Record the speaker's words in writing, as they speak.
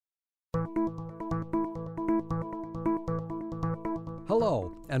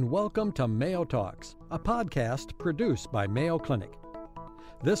Hello, and welcome to Mayo Talks, a podcast produced by Mayo Clinic.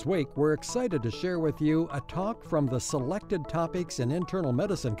 This week, we're excited to share with you a talk from the Selected Topics in Internal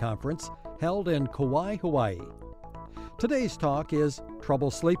Medicine Conference held in Kauai, Hawaii. Today's talk is Trouble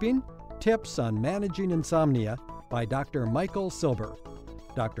Sleeping? Tips on Managing Insomnia by Dr. Michael Silber.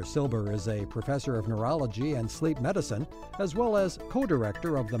 Dr. Silber is a professor of neurology and sleep medicine, as well as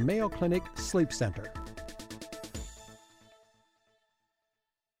co-director of the Mayo Clinic Sleep Center.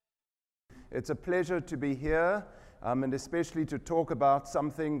 It's a pleasure to be here, and especially to talk about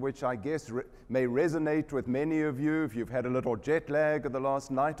something which I guess may resonate with many of you if you've had a little jet lag of the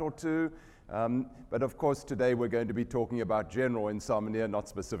last night or two. But of course, today we're going to be talking about general insomnia, not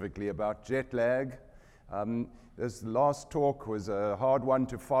specifically about jet lag. This last talk was a hard one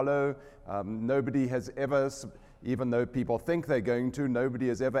to follow. Nobody has ever, even though people think they're going to, nobody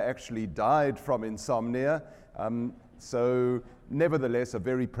has ever actually died from insomnia. So nevertheless, a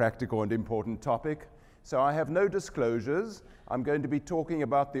very practical and important topic. So I have no disclosures. I'm going to be talking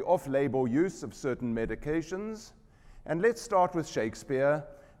about the off-label use of certain medications. And let's start with Shakespeare.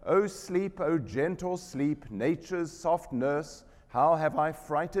 O sleep, O gentle sleep, nature's soft nurse, how have I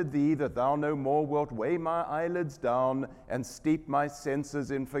frighted thee that thou no more wilt weigh my eyelids down and steep my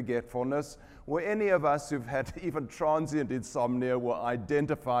senses in forgetfulness? Or any of us who've had even transient insomnia will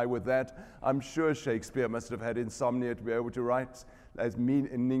identify with that. I'm sure Shakespeare must have had insomnia to be able to write as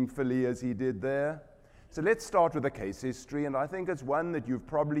meaningfully as he did there. So let's start with a case history, and I think it's one that you've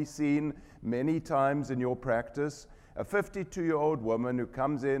probably seen many times in your practice. A 52-year-old woman who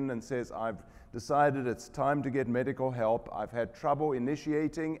comes in and says, I've decided it's time to get medical help. I've had trouble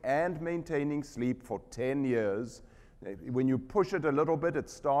initiating and maintaining sleep for 10 years. When you push it a little bit, it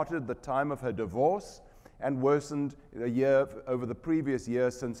started the time of her divorce and worsened a year over the previous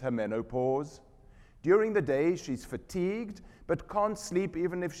year since her menopause. During the day, she's fatigued, but can't sleep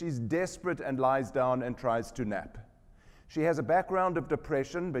even if she's desperate and lies down and tries to nap. She has a background of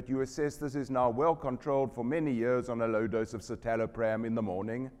depression, but you assess this is now well controlled for many years on a low dose of citalopram in the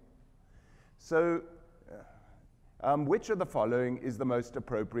morning. So, which of the following is the most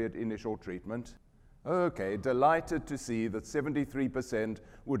appropriate initial treatment? Okay, delighted to see that 73%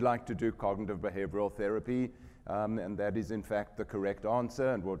 would like to do cognitive behavioral therapy, and that is in fact the correct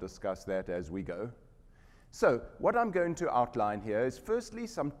answer, and we'll discuss that as we go. So, what I'm going to outline here is firstly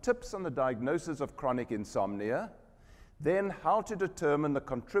some tips on the diagnosis of chronic insomnia, then how to determine the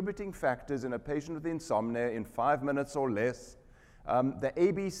contributing factors in a patient with insomnia in 5 minutes or less, the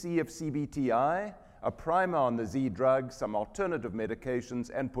ABC of CBTI, a primer on the Z drug, some alternative medications,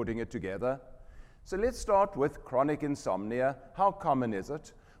 and putting it together. So let's start with chronic insomnia. How common is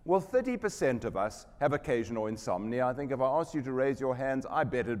it? Well, 30% of us have occasional insomnia. I think if I asked you to raise your hands, I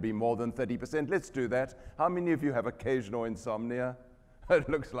bet it'd be more than 30%. Let's do that. How many of you have occasional insomnia? It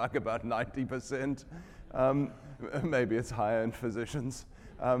looks like about 90%. Maybe it's higher in physicians.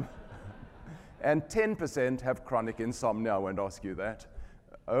 And 10% have chronic insomnia. I won't ask you that.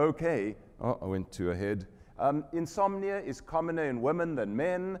 Okay. Oh, I went too ahead. Insomnia is commoner in women than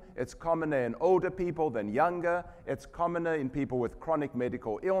men. It's commoner in older people than younger. It's commoner in people with chronic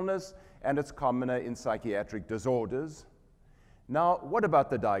medical illness, and it's commoner in psychiatric disorders. Now, what about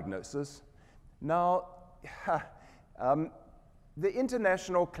the diagnosis? Now, the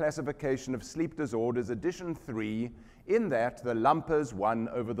International Classification of Sleep Disorders, edition 3, in that the lumpers won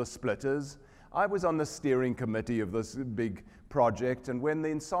over the splitters. I was on the steering committee of this big project, and when the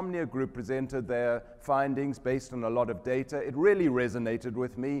insomnia group presented their findings based on a lot of data, it really resonated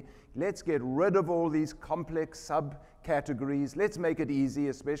with me. Let's get rid of all these complex subcategories. Let's make it easy,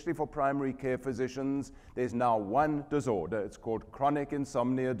 especially for primary care physicians. There's now one disorder. It's called chronic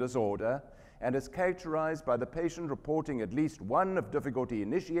insomnia disorder, and it's characterized by the patient reporting at least one of difficulty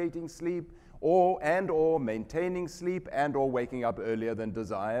initiating sleep, or maintaining sleep, or waking up earlier than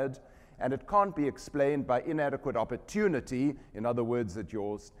desired. And it can't be explained by inadequate opportunity. In other words, that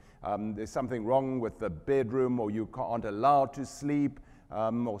there's something wrong with the bedroom, or you aren't allowed to sleep,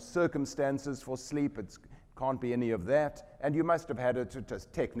 or circumstances for sleep. It can't be any of that. And you must have had it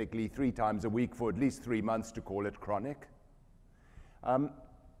just technically 3 times a week for at least 3 months to call it chronic.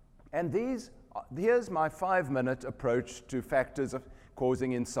 And here's my 5-minute approach to factors of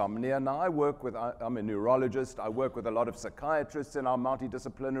causing insomnia. Now, I'm a neurologist. I work with a lot of psychiatrists in our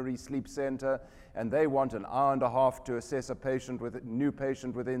multidisciplinary sleep center, and they want an hour and a half to assess a new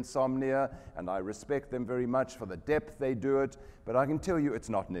patient with insomnia, and I respect them very much for the depth they do it, but I can tell you it's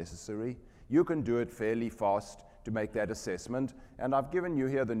not necessary. You can do it fairly fast to make that assessment, and I've given you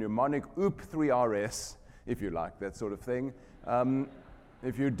here the mnemonic OOP3RS, if you like that sort of thing.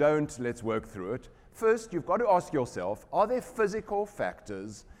 If you don't, let's work through it. First, you've got to ask yourself, are there physical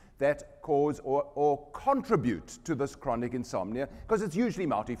factors that cause or contribute to this chronic insomnia? Because it's usually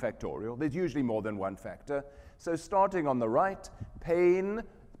multifactorial. There's usually more than one factor. So starting on the right, pain,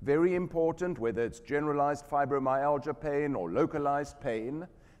 very important, whether it's generalized fibromyalgia pain or localized pain.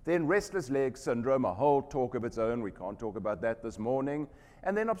 Then restless leg syndrome, a whole talk of its own. We can't talk about that this morning.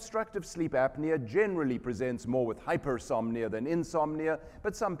 And then obstructive sleep apnea generally presents more with hypersomnia than insomnia,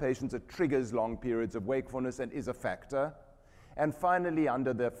 but some patients it triggers long periods of wakefulness and is a factor. And finally,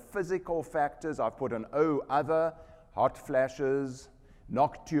 under the physical factors, I've put an O other, hot flashes,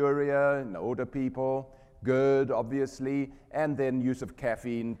 nocturia in older people, GERD obviously, and then use of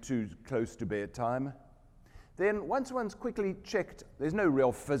caffeine too close to bedtime. Then once one's quickly checked, there's no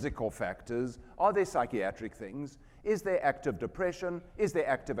real physical factors. Are there psychiatric things? Is there active depression? Is there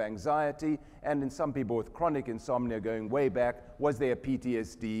active anxiety? And in some people with chronic insomnia going way back, was there a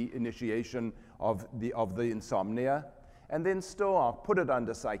PTSD initiation of the insomnia? And then still, I'll put it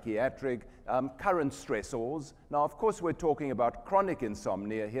under psychiatric, current stressors. Now, of course, we're talking about chronic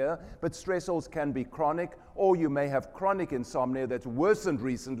insomnia here, but stressors can be chronic, or you may have chronic insomnia that's worsened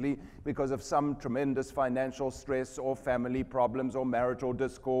recently because of some tremendous financial stress or family problems or marital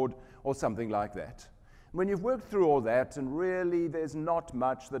discord or something like that. When you've worked through all that, and really there's not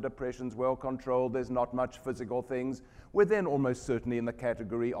much, the depression's well controlled, there's not much physical things, we're then almost certainly in the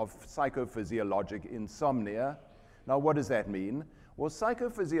category of psychophysiologic insomnia. Now, what does that mean? Well,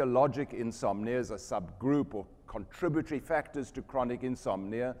 psychophysiologic insomnia is a subgroup or contributory factors to chronic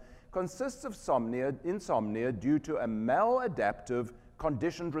insomnia, consists of insomnia due to a maladaptive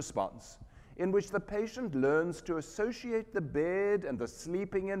conditioned response in which the patient learns to associate the bed and the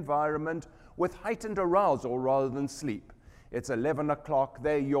sleeping environment with heightened arousal rather than sleep. It's 11 o'clock,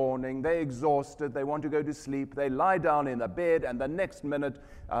 they're yawning, they're exhausted, they want to go to sleep, they lie down in the bed, and the next minute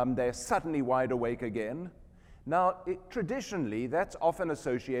they're suddenly wide awake again. Now, traditionally, that's often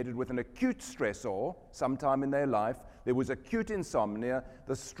associated with an acute stressor sometime in their life. There was acute insomnia,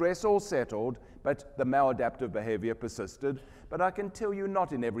 the stressor settled, but the maladaptive behavior persisted. But I can tell you,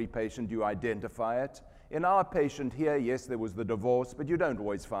 not in every patient you identify it. In our patient here, yes, there was the divorce, but you don't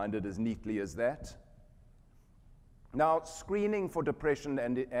always find it as neatly as that. Now, screening for depression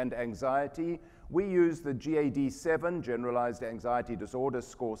and anxiety, we use the GAD-7, Generalized Anxiety Disorder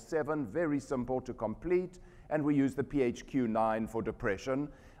Score 7, very simple to complete, and we use the PHQ-9 for depression.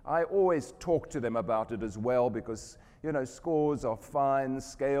 I always talk to them about it as well because, scores are fine,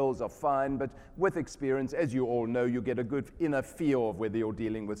 scales are fine, but with experience, as you all know, you get a good inner feel of whether you're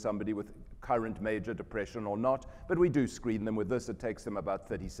dealing with somebody with current major depression or not, but we do screen them with this. It takes them about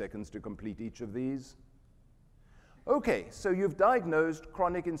 30 seconds to complete each of these. Okay, so you've diagnosed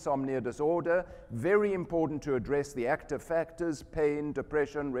chronic insomnia disorder. Very important to address the active factors, pain,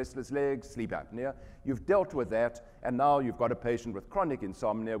 depression, restless legs, sleep apnea. You've dealt with that, and now you've got a patient with chronic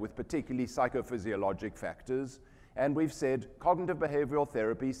insomnia with particularly psychophysiologic factors. And we've said cognitive behavioral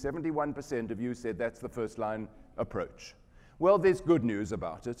therapy, 71% of you said that's the first line approach. Well, there's good news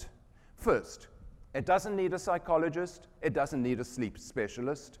about it. First, it doesn't need a psychologist, it doesn't need a sleep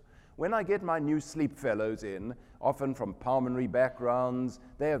specialist. When I get my new sleep fellows in, often from pulmonary backgrounds,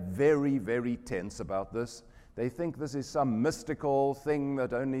 they are very, very tense about this. They think this is some mystical thing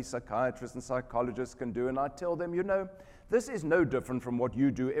that only psychiatrists and psychologists can do, and I tell them, this is no different from what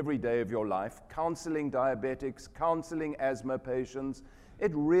you do every day of your life, counseling diabetics, counseling asthma patients.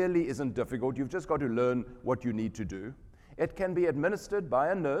 It really isn't difficult. You've just got to learn what you need to do. It can be administered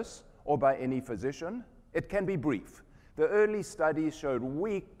by a nurse or by any physician. It can be brief. The early studies showed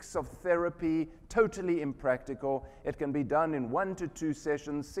weeks of therapy, totally impractical. It can be done in 1 to 2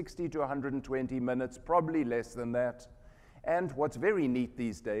 sessions, 60 to 120 minutes, probably less than that. And what's very neat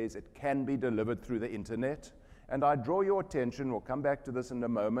these days, it can be delivered through the internet. And I draw your attention, we'll come back to this in a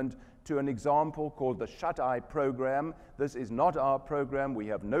moment, to an example called the Shut-Eye program. This is not our program. We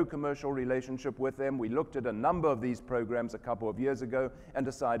have no commercial relationship with them. We looked at a number of these programs a couple of years ago and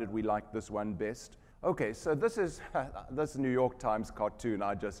decided we liked this one best. Okay, so this is this New York Times cartoon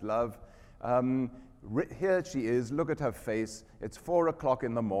I just love. Here she is, look at her face. It's 4 o'clock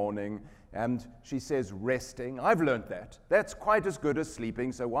in the morning, and she says resting. I've learned that. That's quite as good as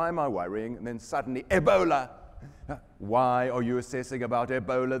sleeping, so why am I worrying? And then suddenly, Ebola. Why are you assessing about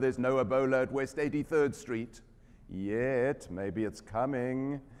Ebola? There's no Ebola at West 83rd Street. Yet, maybe it's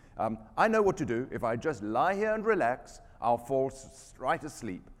coming. I know what to do. If I just lie here and relax, I'll fall right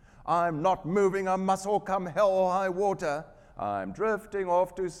asleep. I'm not moving a muscle come hell or high water. I'm drifting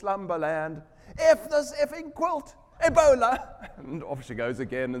off to slumberland. F this effing quilt, Ebola! And off she goes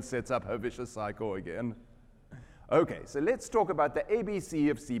again and sets up her vicious cycle again. Okay, so let's talk about the ABC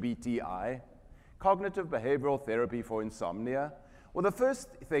of CBTI. Cognitive behavioral therapy for insomnia. Well, the first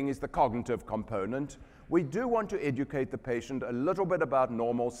thing is the cognitive component. We do want to educate the patient a little bit about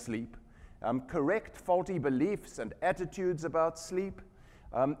normal sleep, correct faulty beliefs and attitudes about sleep,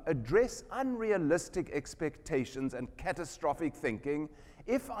 address unrealistic expectations and catastrophic thinking.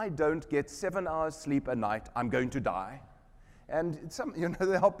 If I don't get 7 hours sleep a night, I'm going to die. And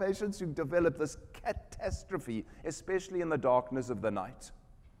there are patients who develop this catastrophe, especially in the darkness of the night.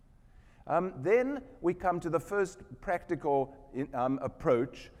 Then we come to the first practical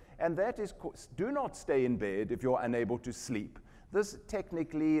approach, and that is, do not stay in bed if you're unable to sleep. This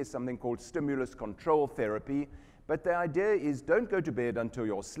technically is something called stimulus control therapy, but the idea is don't go to bed until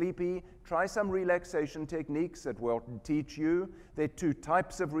you're sleepy. Try some relaxation techniques that will teach you. There are 2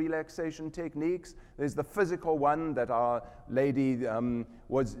 types of relaxation techniques. There's the physical one that our lady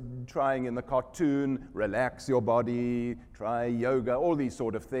was trying in the cartoon, relax your body, try yoga, all these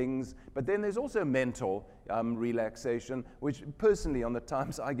sort of things. But then there's also mental relaxation, which personally on the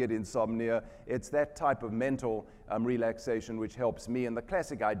times I get insomnia, it's that type of mental relaxation which helps me. And the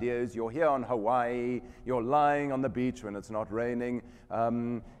classic idea is you're here on Hawaii, you're lying on the beach when it's not raining,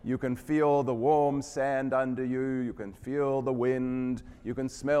 you can feel the warm sand under you, you can feel the wind, you can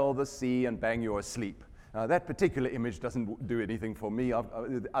smell the sea, and bang, you're asleep. That particular image doesn't do anything for me.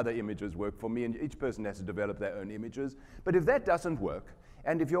 Other images work for me, and each person has to develop their own images. But if that doesn't work,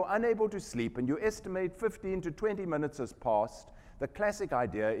 and if you're unable to sleep and you estimate 15 to 20 minutes has passed, the classic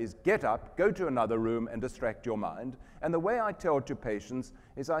idea is get up, go to another room, and distract your mind. And the way I tell it to patients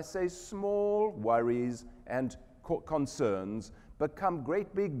is I say small worries and concerns become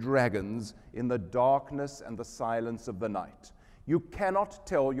great big dragons in the darkness and the silence of the night. You cannot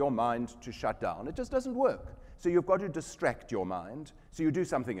tell your mind to shut down. It just doesn't work. So you've got to distract your mind. So you do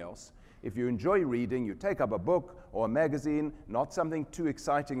something else. If you enjoy reading, you take up a book or a magazine, not something too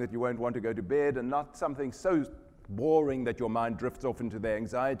exciting that you won't want to go to bed, and not something so boring that your mind drifts off into the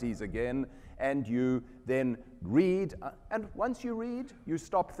anxieties again, and you then read. And once you read, you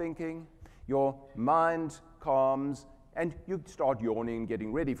stop thinking, your mind calms, and you start yawning,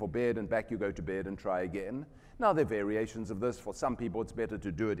 getting ready for bed, and back you go to bed and try again. Now, there are variations of this. For some people, it's better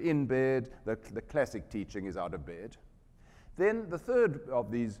to do it in bed. The classic teaching is out of bed. Then the third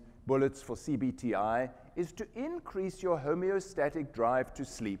of these bullets for CBTI is to increase your homeostatic drive to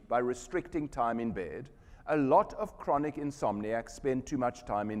sleep by restricting time in bed. A lot of chronic insomniacs spend too much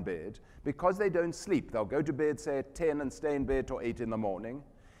time in bed because they don't sleep. They'll go to bed, say, at 10 and stay in bed till 8 in the morning.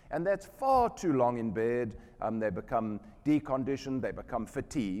 And that's far too long in bed. They become deconditioned, they become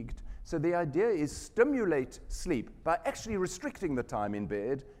fatigued. So the idea is stimulate sleep by actually restricting the time in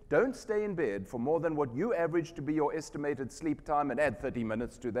bed. Don't stay in bed for more than what you average to be your estimated sleep time, and add 30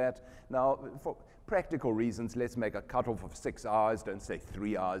 minutes to that. Now, for practical reasons, let's make a cutoff of 6 hours. Don't say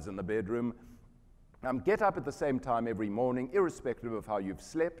 3 hours in the bedroom. Get up at the same time every morning, irrespective of how you've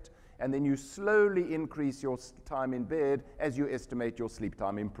slept, and then you slowly increase your time in bed as you estimate your sleep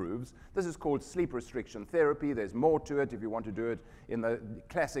time improves. This is called sleep restriction therapy. There's more to it if you want to do it in the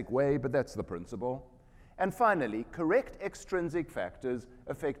classic way, but that's the principle. And finally, correct extrinsic factors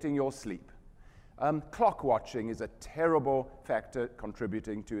affecting your sleep. Clock watching is a terrible factor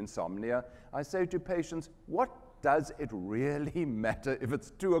contributing to insomnia. I say to patients, what does it really matter if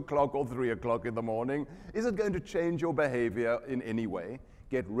it's 2 o'clock or 3 o'clock in the morning? Is it going to change your behavior in any way?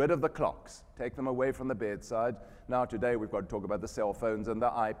 Get rid of the clocks. Take them away from the bedside. Now, today, we've got to talk about the cell phones and the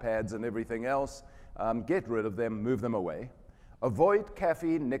iPads and everything else. Get rid of them. Move them away. Avoid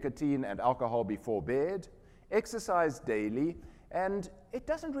caffeine, nicotine, and alcohol before bed. Exercise daily. And it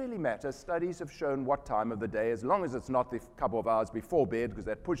doesn't really matter. Studies have shown what time of the day, as long as it's not the couple of hours before bed, because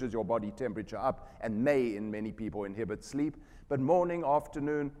that pushes your body temperature up and may, in many people, inhibit sleep. But morning,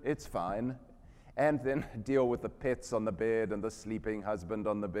 afternoon, it's fine. And then deal with the pets on the bed and the sleeping husband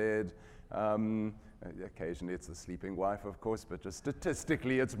on the bed. Occasionally it's the sleeping wife, of course, but just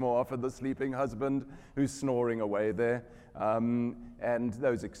statistically it's more often the sleeping husband who's snoring away there. And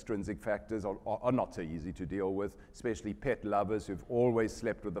those extrinsic factors are not so easy to deal with, especially pet lovers who've always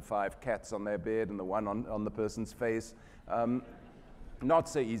slept with the 5 cats on their bed and the one on the person's face. Not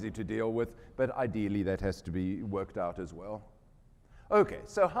so easy to deal with, but ideally that has to be worked out as well. Okay,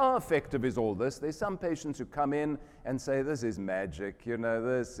 so how effective is all this? There's some patients who come in and say, this is magic,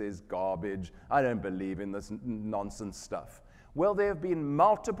 this is garbage, I don't believe in this nonsense stuff. Well, there have been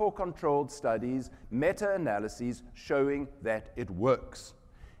multiple controlled studies, meta-analyses, showing that it works.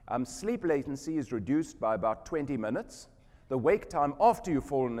 Sleep latency is reduced by about 20 minutes. The wake time after you've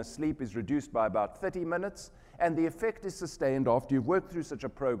fallen asleep is reduced by about 30 minutes. And the effect is sustained after you've worked through such a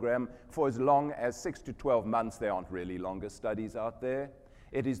program for as long as 6 to 12 months. There aren't really longer studies out there.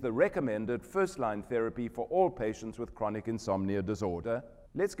 It is the recommended first-line therapy for all patients with chronic insomnia disorder.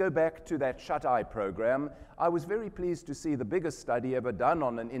 Let's go back to that shut-eye program. I was very pleased to see the biggest study ever done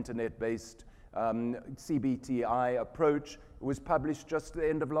on an internet-based CBTI approach. It was published just at the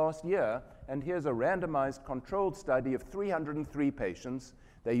end of last year, and here's a randomized controlled study of 303 patients.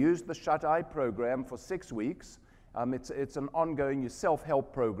 They used the shut-eye program for 6 weeks. It's an ongoing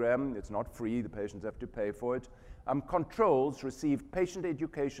self-help program. It's not free. The patients have to pay for it. Controls received patient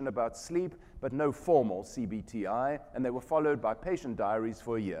education about sleep, but no formal CBTI, and they were followed by patient diaries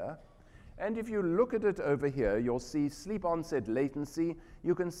for a year. And if you look at it over here, you'll see sleep onset latency.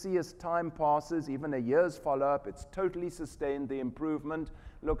 You can see as time passes, even a year's follow-up, it's totally sustained the improvement.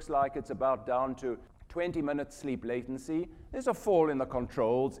 Looks like it's about down to 20 minutes sleep latency. There's a fall in the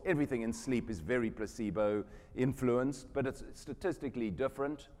controls. Everything in sleep is very placebo influenced, but it's statistically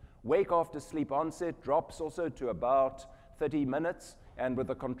different. Wake after sleep onset drops also to about 30 minutes, and with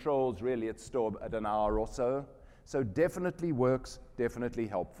the controls, really it's still at an hour or so. So definitely works, definitely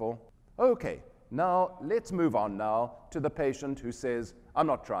helpful. Okay, now let's move on now to the patient who says, I'm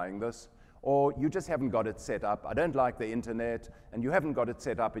not trying this, or you just haven't got it set up, I don't like the internet, and you haven't got it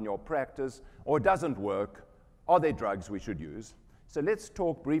set up in your practice, or it doesn't work. Are there drugs we should use? So let's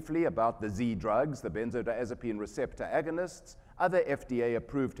talk briefly about the Z drugs, the benzodiazepine receptor agonists, other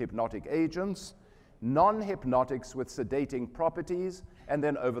FDA-approved hypnotic agents, non-hypnotics with sedating properties, and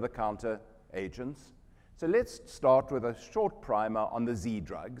then over-the-counter agents. So let's start with a short primer on the Z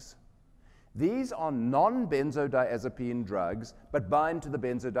drugs. These are non-benzodiazepine drugs, but bind to the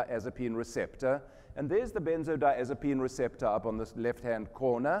benzodiazepine receptor. And there's the benzodiazepine receptor up on the left-hand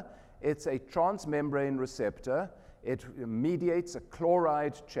corner. It's a transmembrane receptor. It mediates a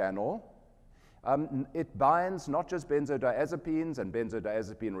chloride channel. It binds not just benzodiazepines and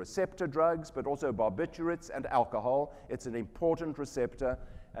benzodiazepine receptor drugs, but also barbiturates and alcohol. It's an important receptor,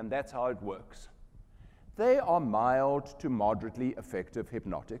 and that's how it works. They are mild to moderately effective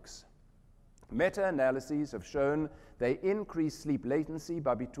hypnotics. Meta-analyses have shown they increase sleep latency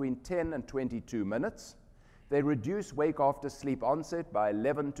by between 10 and 22 minutes. They reduce wake after sleep onset by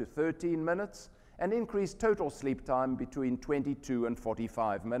 11 to 13 minutes and increase total sleep time between 22 and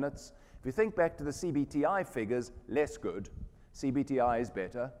 45 minutes. If you think back to the CBTI figures, less good. CBTI is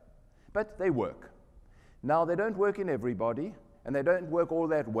better, but they work. Now, they don't work in everybody, and they don't work all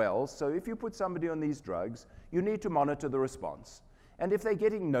that well, so if you put somebody on these drugs, you need to monitor the response. And if they're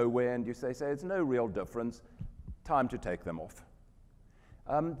getting nowhere and you say it's no real difference, time to take them off.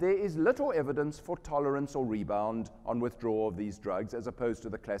 There is little evidence for tolerance or rebound on withdrawal of these drugs as opposed to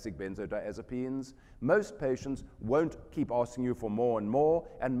the classic benzodiazepines. Most patients won't keep asking you for more and more,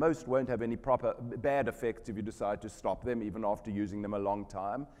 and most won't have any proper bad effects if you decide to stop them even after using them a long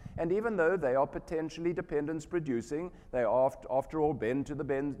time. And even though they are potentially dependence producing, they after all bind to the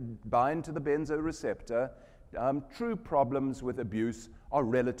benzo receptor. True problems with abuse are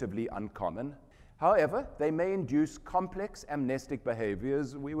relatively uncommon. However, they may induce complex amnestic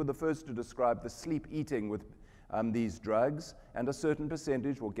behaviors. We were the first to describe the sleep eating with these drugs, and a certain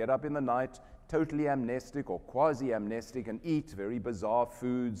percentage will get up in the night totally amnestic or quasi-amnestic and eat very bizarre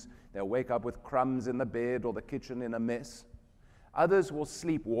foods. They'll wake up with crumbs in the bed or the kitchen in a mess. Others will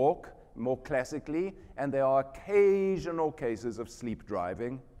sleepwalk, more classically, and there are occasional cases of sleep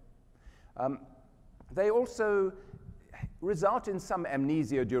driving. They also result in some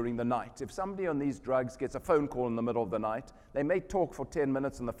amnesia during the night. If somebody on these drugs gets a phone call in the middle of the night, they may talk for 10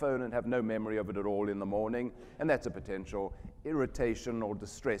 minutes on the phone and have no memory of it at all in the morning, and that's a potential irritation or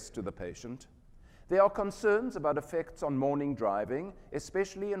distress to the patient. There are concerns about effects on morning driving,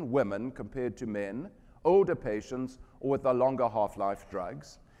 especially in women compared to men, older patients, or with the longer half-life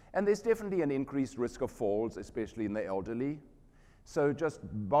drugs. And there's definitely an increased risk of falls, especially in the elderly. So just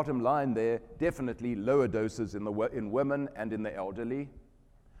bottom line there, definitely lower doses in women and in the elderly.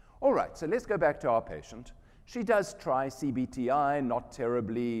 All right, so let's go back to our patient. She does try CBTI, not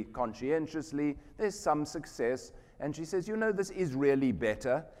terribly conscientiously. There's some success, and she says, this is really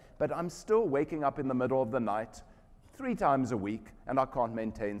better, but I'm still waking up in the middle of the night 3 times a week, and I can't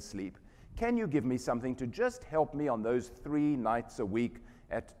maintain sleep. Can you give me something to just help me on those 3 nights a week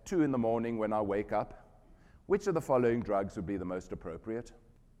at 2 in the morning when I wake up? Which of the following drugs would be the most appropriate?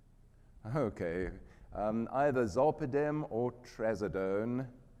 Okay, either zolpidem or trazodone.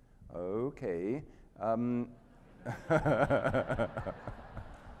 Okay.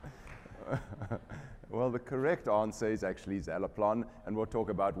 Well, the correct answer is actually Zaleplon, and we'll talk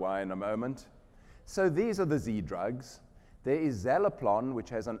about why in a moment. So these are the Z drugs. There is Zaleplon, which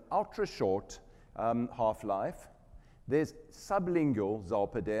has an ultra-short half-life. There's sublingual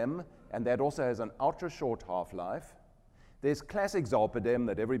zolpidem, and that also has an ultra-short half-life. There's classic Zolpidem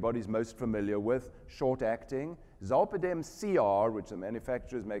that everybody's most familiar with, short-acting. Zolpidem CR, which the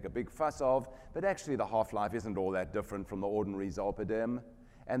manufacturers make a big fuss of, but actually the half-life isn't all that different from the ordinary Zolpidem.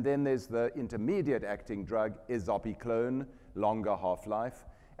 And then there's the intermediate-acting drug, Izopiclone, longer half-life.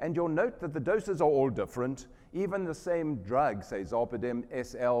 And you'll note that the doses are all different. Even the same drug, say Zolpidem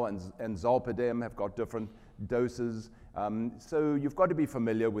SL and Zolpidem, have got different doses. So you've got to be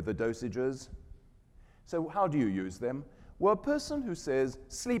familiar with the dosages. So how do you use them? Well, a person who says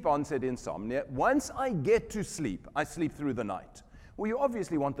sleep onset insomnia, once I get to sleep, I sleep through the night. Well, you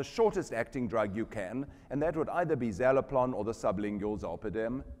obviously want the shortest acting drug you can, and that would either be Zaleplon or the sublingual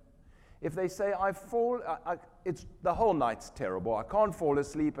Zolpidem. If they say, it's the whole night's terrible, I can't fall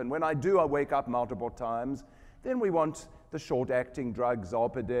asleep, and when I do, I wake up multiple times, then we want the short-acting drug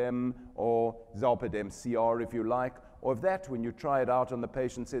Zolpidem or Zolpidem CR if you like, or if that, when you try it out and the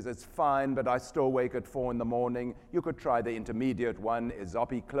patient says it's fine, but I still wake at 4 in the morning, you could try the intermediate one,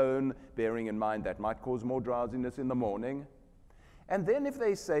 Izopiclone, bearing in mind that might cause more drowsiness in the morning. And then if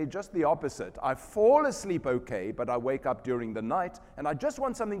they say just the opposite, I fall asleep okay, but I wake up during the night, and I just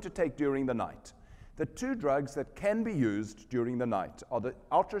want something to take during the night. The two drugs that can be used during the night are the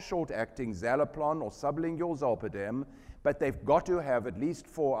ultra-short-acting Zaleplon or sublingual Zolpidem, but they've got to have at least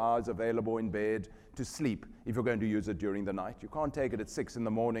 4 hours available in bed to sleep if you're going to use it during the night. You can't take it at 6 in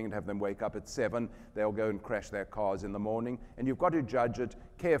the morning and have them wake up at 7. They'll go and crash their cars in the morning, and you've got to judge it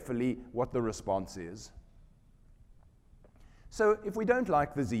carefully what the response is. So if we don't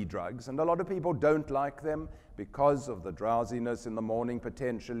like the Z drugs, and a lot of people don't like them because of the drowsiness in the morning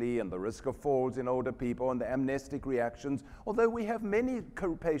potentially and the risk of falls in older people and the amnestic reactions, although we have many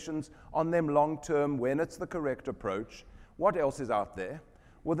patients on them long-term when it's the correct approach, what else is out there?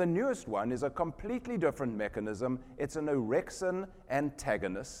 Well, the newest one is a completely different mechanism. It's an orexin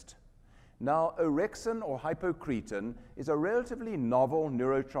antagonist. Now, orexin or hypocretin is a relatively novel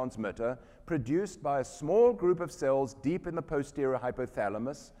neurotransmitter produced by a small group of cells deep in the posterior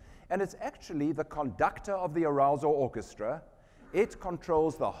hypothalamus, and it's actually the conductor of the arousal orchestra. It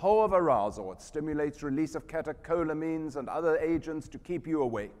controls the whole of arousal. It stimulates release of catecholamines and other agents to keep you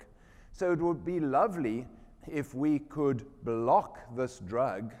awake. So it would be lovely if we could block this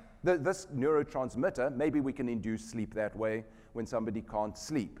drug, this neurotransmitter. Maybe we can induce sleep that way when somebody can't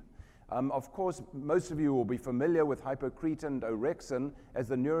sleep. Of course, most of you will be familiar with hypocretin and orexin as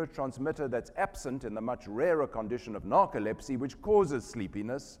the neurotransmitter that's absent in the much rarer condition of narcolepsy, which causes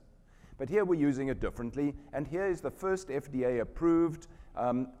sleepiness. But here we're using it differently, and here is the first FDA-approved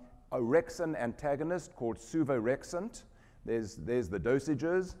orexin antagonist called Suvorexant. There's the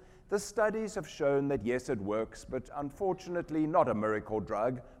dosages. The studies have shown that yes, it works, but unfortunately not a miracle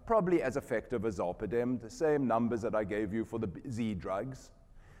drug, probably as effective as Zolpidem, the same numbers that I gave you for the Z drugs.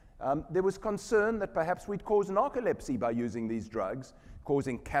 There was concern that perhaps we'd cause narcolepsy by using these drugs,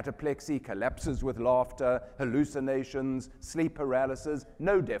 causing cataplexy, collapses with laughter, hallucinations, sleep paralysis.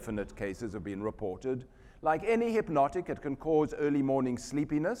 No definite cases have been reported. Like any hypnotic, it can cause early morning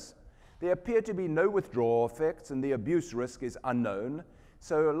sleepiness. There appear to be no withdrawal effects, and the abuse risk is unknown.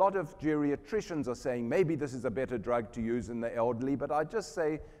 So a lot of geriatricians are saying maybe this is a better drug to use in the elderly, but I just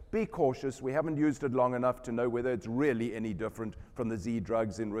say be cautious. We haven't used it long enough to know whether it's really any different from the Z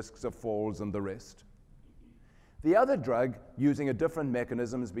drugs in risks of falls and the rest. The other drug, using a different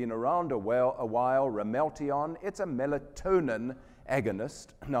mechanism, has been around a while, Ramelteon. It's a melatonin agonist.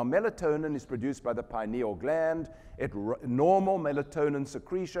 Now, melatonin is produced by the pineal gland. Normal melatonin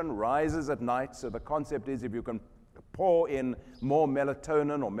secretion rises at night, so the concept is if you can pour in more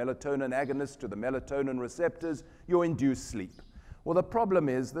melatonin or melatonin agonists to the melatonin receptors, you'll induce sleep. Well, the problem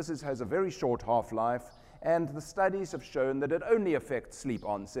is this has a very short half-life, and the studies have shown that it only affects sleep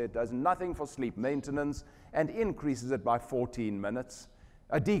onset, does nothing for sleep maintenance, and increases it by 14 minutes,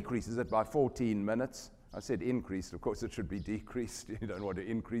 decreases it by 14 minutes. I said increased, of course it should be decreased. You don't want to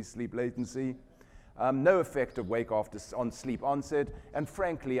increase sleep latency. No effect of wake on sleep onset, and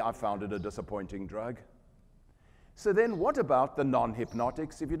frankly, I found it a disappointing drug. So then what about the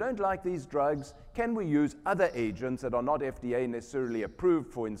non-hypnotics? If you don't like these drugs, can we use other agents that are not FDA necessarily approved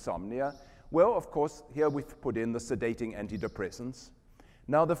for insomnia? Well, of course, here we've put in the sedating antidepressants.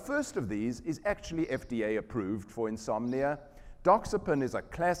 Now, the first of these is actually FDA approved for insomnia. Doxepin is a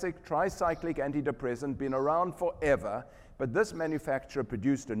classic tricyclic antidepressant, been around forever, but this manufacturer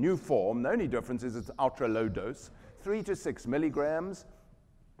produced a new form. The only difference is it's ultra-low dose, 3 to 6 milligrams,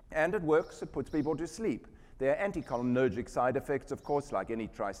 and it works. It puts people to sleep. There are anticholinergic side effects, of course, like any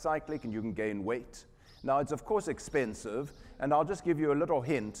tricyclic, and you can gain weight. Now, it's of course expensive, and I'll just give you a little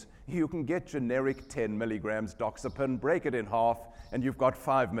hint. You can get generic 10 milligrams doxepin, break it in half, and you've got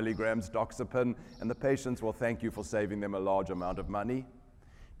 5 milligrams doxepin, and the patients will thank you for saving them a large amount of money.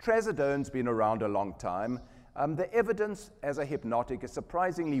 Trazodone's been around a long time. The evidence as a hypnotic is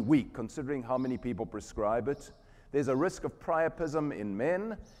surprisingly weak, considering how many people prescribe it. There's a risk of priapism in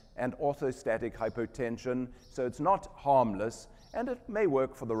men and orthostatic hypotension, so it's not harmless, and it may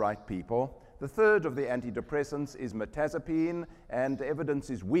work for the right people. The third of the antidepressants is mirtazapine, and the evidence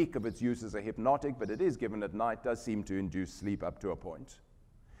is weak of its use as a hypnotic, but it is given at night, does seem to induce sleep up to a point.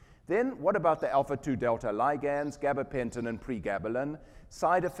 Then, what about the alpha-2 delta ligands, gabapentin and pregabalin?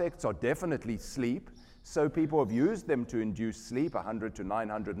 Side effects are definitely sleep, so people have used them to induce sleep, 100 to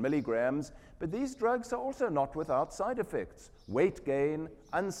 900 milligrams, but these drugs are also not without side effects. Weight gain,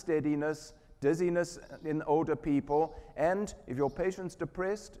 unsteadiness, dizziness in older people, and if your patient's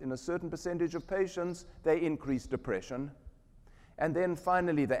depressed, in a certain percentage of patients, they increase depression. And then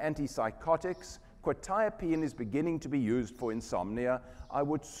finally, the antipsychotics. Quetiapine is beginning to be used for insomnia. I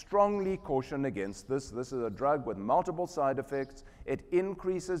would strongly caution against this. This is a drug with multiple side effects. It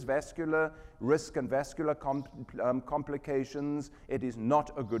increases vascular risk and vascular complications. It is not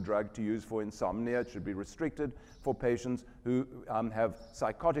a good drug to use for insomnia. It should be restricted for patients who have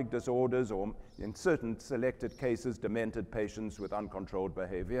psychotic disorders or, in certain selected cases, demented patients with uncontrolled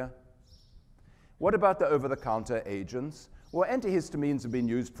behavior. What about the over-the-counter agents? Well, antihistamines have been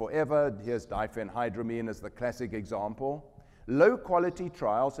used forever. Here's diphenhydramine as the classic example. Low-quality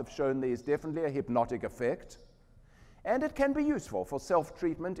trials have shown there is definitely a hypnotic effect, and it can be useful for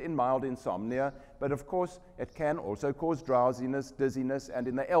self-treatment in mild insomnia, but of course it can also cause drowsiness, dizziness, and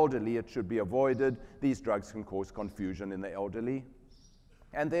in the elderly it should be avoided. These drugs can cause confusion in the elderly.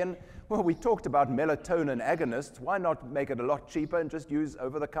 And then, well, we talked about melatonin agonists. Why not make it a lot cheaper and just use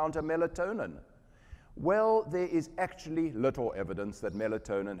over-the-counter melatonin? Well, there is actually little evidence that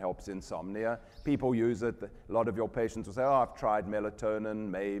melatonin helps insomnia. People use it. A lot of your patients will say, oh, I've tried melatonin.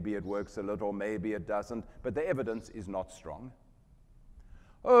 Maybe it works a little, maybe it doesn't. But the evidence is not strong.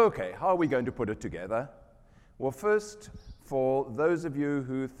 Okay, how are we going to put it together? Well, first, for those of you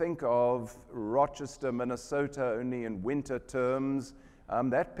who think of Rochester, Minnesota only in winter terms,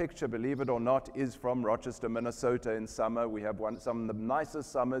 that picture, believe it or not, is from Rochester, Minnesota in summer. We have some of the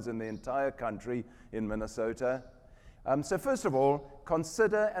nicest summers in the entire country in Minnesota. So first of all,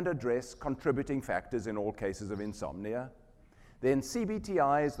 consider and address contributing factors in all cases of insomnia. Then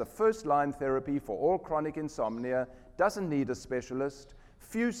CBTI is the first-line therapy for all chronic insomnia, doesn't need a specialist,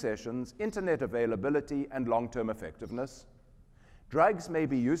 few sessions, internet availability, and long-term effectiveness. Drugs may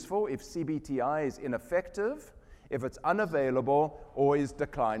be useful if CBTI is ineffective, if it's unavailable or is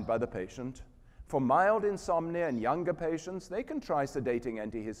declined by the patient. For mild insomnia in younger patients, they can try sedating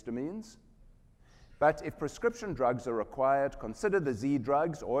antihistamines. But if prescription drugs are required, consider the Z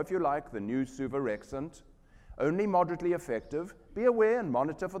drugs, or if you like, the new suvorexant. Only moderately effective. Be aware and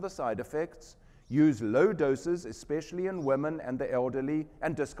monitor for the side effects. Use low doses, especially in women and the elderly,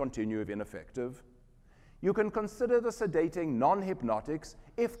 and discontinue if ineffective. You can consider the sedating non-hypnotics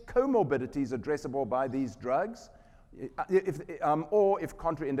if comorbidities are addressable by these drugs, or if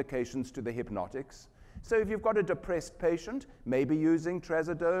contraindications to the hypnotics. So if you've got a depressed patient, maybe using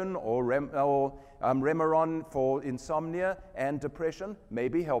trazodone or Remeron for insomnia and depression may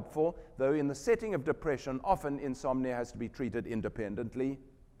be helpful, though in the setting of depression, often insomnia has to be treated independently.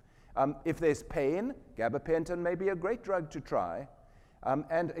 If there's pain, gabapentin may be a great drug to try.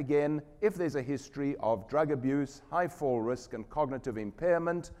 And again, if there's a history of drug abuse, high fall risk, and cognitive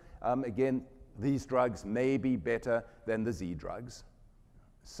impairment, again, these drugs may be better than the Z drugs.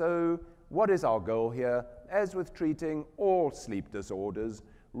 So what is our goal here? As with treating all sleep disorders,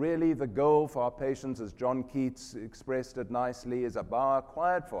 really the goal for our patients, as John Keats expressed it nicely, is a bower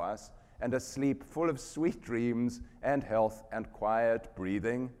quiet for us and a sleep full of sweet dreams and health and quiet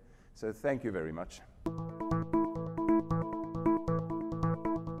breathing. So thank you very much.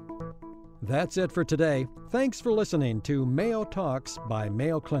 That's it for today. Thanks for listening to Mayo Talks by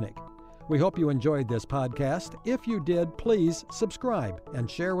Mayo Clinic. We hope you enjoyed this podcast. If you did, please subscribe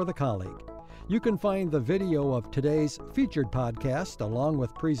and share with a colleague. You can find the video of today's featured podcast along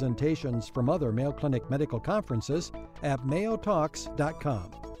with presentations from other Mayo Clinic medical conferences at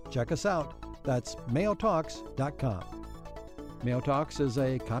mayotalks.com. Check us out. That's mayotalks.com. Mayo Talks is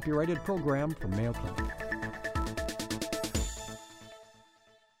a copyrighted program from Mayo Clinic.